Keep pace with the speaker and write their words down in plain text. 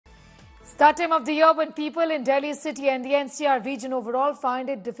That time of the year when people in Delhi city and the NCR region overall find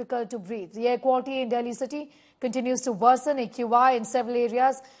it difficult to breathe. The air quality in Delhi city continues to worsen. AQI in several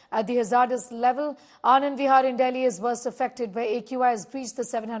areas at the hazardous level. Anand Vihar in Delhi is worst affected, where AQI has breached the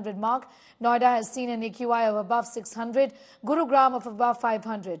 700 mark. Noida has seen an AQI of above 600, Gurugram of above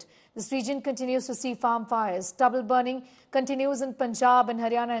 500. This region continues to see farm fires. Stubble burning continues in Punjab and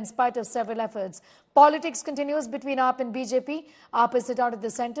Haryana in spite of several efforts. Politics continues between AAP and BJP. AAP is hit out of the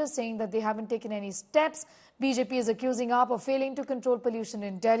centre, saying that they haven't taken any steps. BJP is accusing AAP of failing to control pollution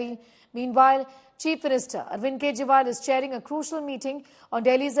in Delhi. Meanwhile, Chief Minister Arvind Kejriwal is chairing a crucial meeting on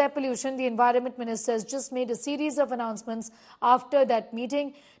Delhi's air pollution. The Environment Minister has just made a series of announcements after that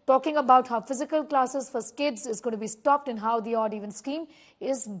meeting, talking about how physical classes for kids is going to be stopped and how the odd-even scheme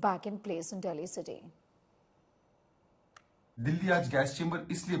is back in place in Delhi city. Delhi आज gas chamber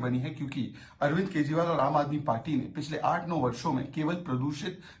इसलिए बनी है क्योंकि अरविंद केजरीवाल और आम आदमी party ने पिछले 8-9 वर्षों में केवल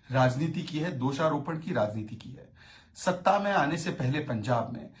प्रदूषित राजनीति की है, दोषारोपण की राजनीति की है। सत्ता में आने से पहले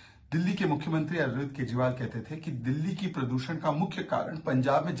पंजाब में दिल्ली के मुख्यमंत्री अरविंद केजरीवाल कहते थे कि दिल्ली की प्रदूषण का मुख्य कारण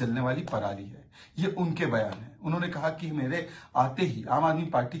पंजाब में जलने वाली पराली है। ये उनके बयान है। उन्होंने कहा कि मेरे आते ही, आम आदमी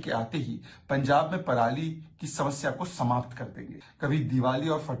पार्टी के आते ही पंजाब में पराली की समस्या को समाप्त कर देंगे। कभी दिवाली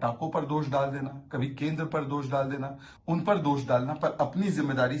और फटाकों पर दोष डाल देना, कभी केंद्र पर दोष डाल देना, उन पर दोष डालना, पर अपनी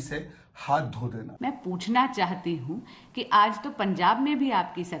जिम्मेदारी से हाथ धो देना। मैं पूछना चाहती हूँ कि आज तो पंजाब में भी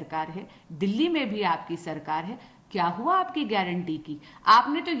आपकी सरकार है, दिल्ली में भी आपकी सरकार है, क्या हुआ आपकी गारंटी की?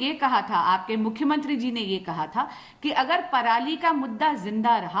 आपने तो ये कहा था, आपके मुख्यमंत्री जी ने ये कहा था कि अगर पराली का मुद्दा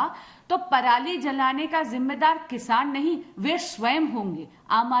जिंदा रहा तो पराली जलाने का जिम्मेदार किसान नहीं, वे स्वयं होंगे,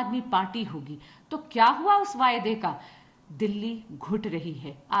 आम आदमी पार्टी होगी। तो क्या हुआ उस वायदे का? दिल्ली घुट रही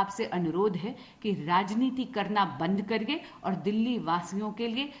है। आपसे अनुरोध है कि राजनीति करना बंद करिए और दिल्ली वासियों के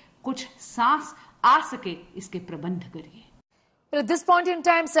लिए कुछ सांस आ सके, इसके प्रबंध करिए। Well, at this point in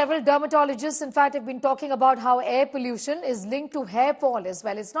time, several dermatologists, in fact, have been talking about how air pollution is linked to hair fall as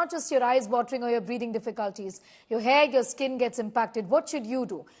well. It's not just your eyes watering or your breathing difficulties. Your hair, your skin gets impacted. What should you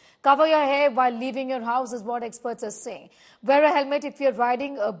do? Cover your hair while leaving your house is what experts are saying. Wear a helmet if you're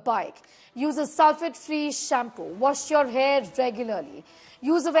riding a bike. Use a sulfate-free shampoo. Wash your hair regularly.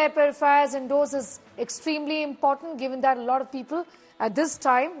 Use of air purifiers indoors is extremely important, given that a lot of people at this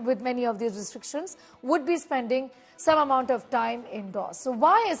time, with many of these restrictions, would be spending some amount of time indoors. So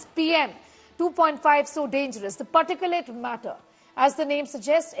why is PM 2.5 so dangerous? The particulate matter, as the name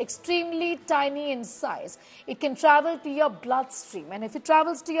suggests, extremely tiny in size. It can travel to your bloodstream. And if it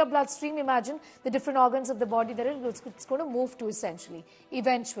travels to your bloodstream, imagine the different organs of the body that it's going to move to essentially,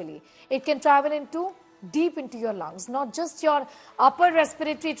 eventually. It can travel deep into your lungs, not just your upper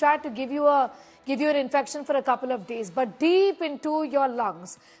respiratory tract to give you an infection for a couple of days, but deep into your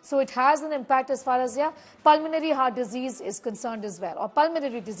lungs. So it has an impact as far as your pulmonary heart disease is concerned as well, or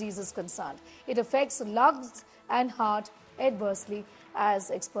pulmonary disease is concerned. It affects lungs and heart adversely,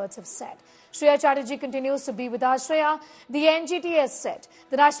 as experts have said. Shreya Chatterjee continues to be with us. Shreya, the NGT has said,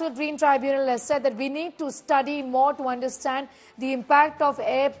 the National Green Tribunal has said that we need to study more to understand the impact of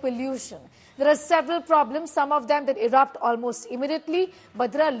air pollution. There are several problems, some of them that erupt almost immediately,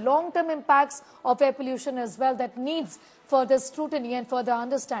 but there are long-term impacts of air pollution as well that needs further scrutiny and further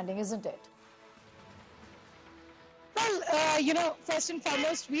understanding, isn't it? Well, first and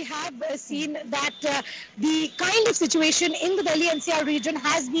foremost, we have seen that the kind of situation in the Delhi NCR region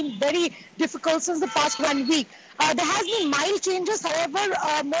has been very difficult since the past 1 week. There has been mild changes, however,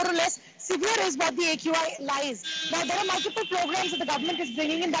 more or less severe is what the AQI lies. Now, there are multiple programs that the government is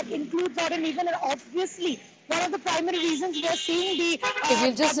bringing in that include that, and even obviously one of the primary reasons we are seeing the...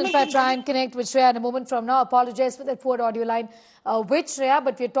 we'll just in fact try and connect with Shreya in a moment from now. Apologize for that poor audio line with Shreya,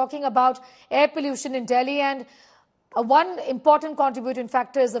 but we're talking about air pollution in Delhi, and one important contributing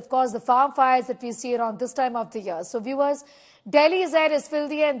factor is, of course, the farm fires that we see around this time of the year. So, viewers, Delhi's air is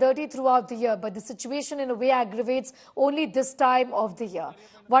filthy and dirty throughout the year, but the situation in a way aggravates only this time of the year.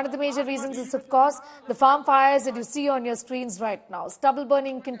 One of the major reasons is, of course, the farm fires that you see on your screens right now. Stubble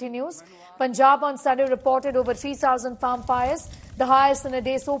burning continues. Punjab on Sunday reported over 3,000 farm fires, the highest in a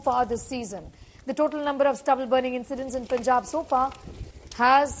day so far this season. The total number of stubble burning incidents in Punjab so far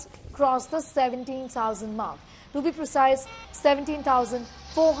has crossed the 17,000 mark. To be precise,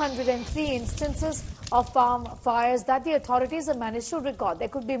 17,403 instances of farm fires that the authorities have managed to record. There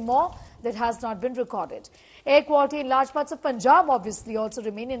could be more that has not been recorded. Air quality in large parts of Punjab obviously also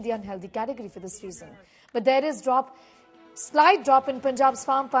remain in the unhealthy category for this reason. But there is slight drop in Punjab's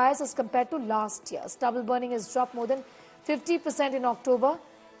farm fires as compared to last year. Stubble burning has dropped more than 50% in October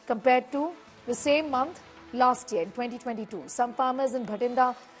compared to the same month last year in 2022. Some farmers in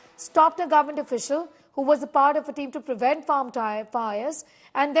Bhatinda stopped a government official who was a part of a team to prevent farm fires,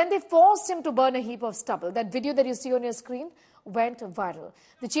 and then they forced him to burn a heap of stubble. That video that you see on your screen went viral.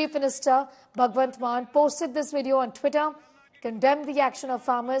 The Chief Minister, Bhagwant Mann, posted this video on Twitter, condemned the action of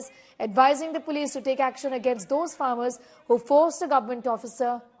farmers, advising the police to take action against those farmers who forced a government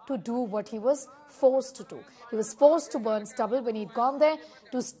officer to do what he was forced to do. He was forced to burn stubble when he'd gone there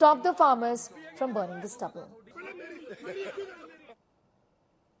to stop the farmers from burning the stubble.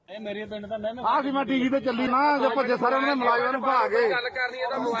 मैं TV पे चली ना जब भजे सारे उन्होंने मुलाजिम ने भाग गए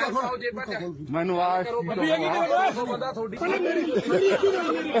मैनू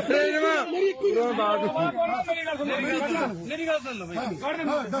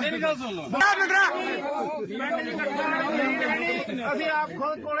ਅਸੀਂ ਆਪ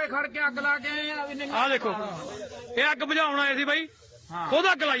ਖੁਦ ਕੋਲੇ ਖੜ ਕੇ ਅੱਗ ਲਾ ਕੇ ਆ ਦੇਖੋ ਇਹ ਅੱਗ ਬੁਝਾਉਣ ਆਏ ਸੀ ਬਾਈ ਖੁਦ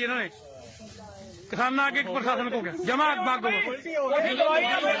ਅੱਗ ਲਾਈ ਇਹਨਾਂ ਨੇ किसाना के प्रशासन को क्या जमा बाग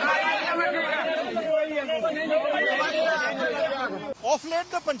Of late,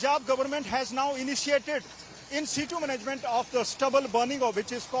 the Punjab government has now initiated in situ management of the stubble burning,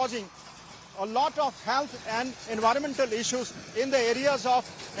 which is causing a lot of health and environmental issues in the areas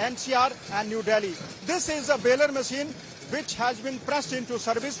of NCR and New Delhi. This is a baler machine which has been pressed into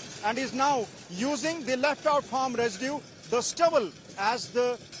service and is now using the left out farm residue, the stubble, as the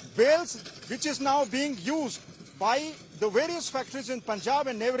bales, which is now being used by the various factories in Punjab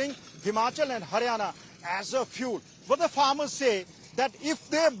and neighboring Himachal and Haryana as a fuel. What the farmers say that if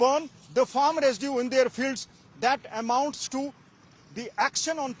they burn the farm residue in their fields, that amounts to the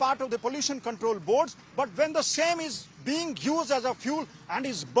action on part of the pollution control boards. But when the same is being used as a fuel and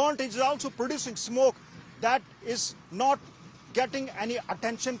is burnt, it is also producing smoke that is not getting any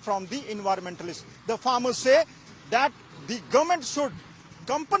attention from the environmentalists. The farmers say that the government should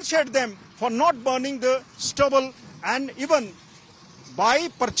compensate them for not burning the stubble and even by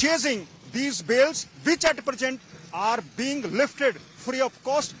purchasing these bales, which at present are being lifted free of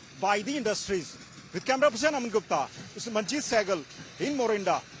cost by the industries. With camera person Aman Gupta, this is Manjeet Sehgal in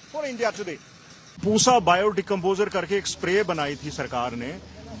Noida for India Today. Pusa बायोडिकम्पोजर करके एक spray बनाई थी सरकार ने,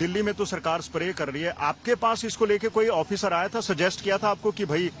 दिल्ली में तो सरकार spray कर रही है। आपके पास इसको लेके कोई ऑफिसर आया था, सजेस्ट किया था आपको कि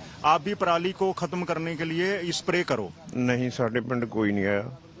भाई आप भी पराली को खत्म करने के लिए स्प्रे करो? नहीं, साडे पिंड कोई नहीं आया,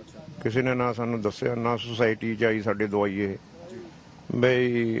 किसी ने ना सानू दस्सिया, ना सोसाइटी च आई साडे दवाई ये बई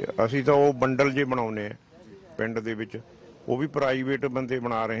असी तो वो बंडल जे बनाउने पिंड दे विच, वो भी प्राइवेट बंदे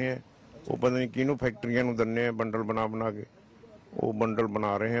बना रहे हैं, वो पता नहीं किहनूं फैक्ट्रियां नूं दन्ने आ बंडल बना के, वो बंडल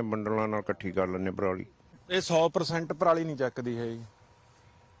बना रहे हैं, बंडलों नाल इकट्ठी कर लैंदे पराली। ਇਹ 100% ਪਰਾਲੀ ਨਹੀਂ ਚੱਕਦੀ ਹੈ ਜੀ,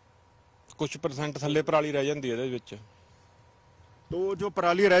 कुछ परसेंट थल्ले पराली रह जाती है ਇਹਦੇ ਵਿੱਚ। तो जो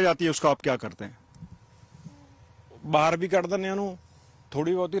पराली रह जाती है उसका आप क्या करते हैं? बाहर भी ਕੱਢ ਦਿੰਦੇ ਆ ਉਹਨੂੰ,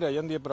 थोड़ी बहुत ही रह जाती है।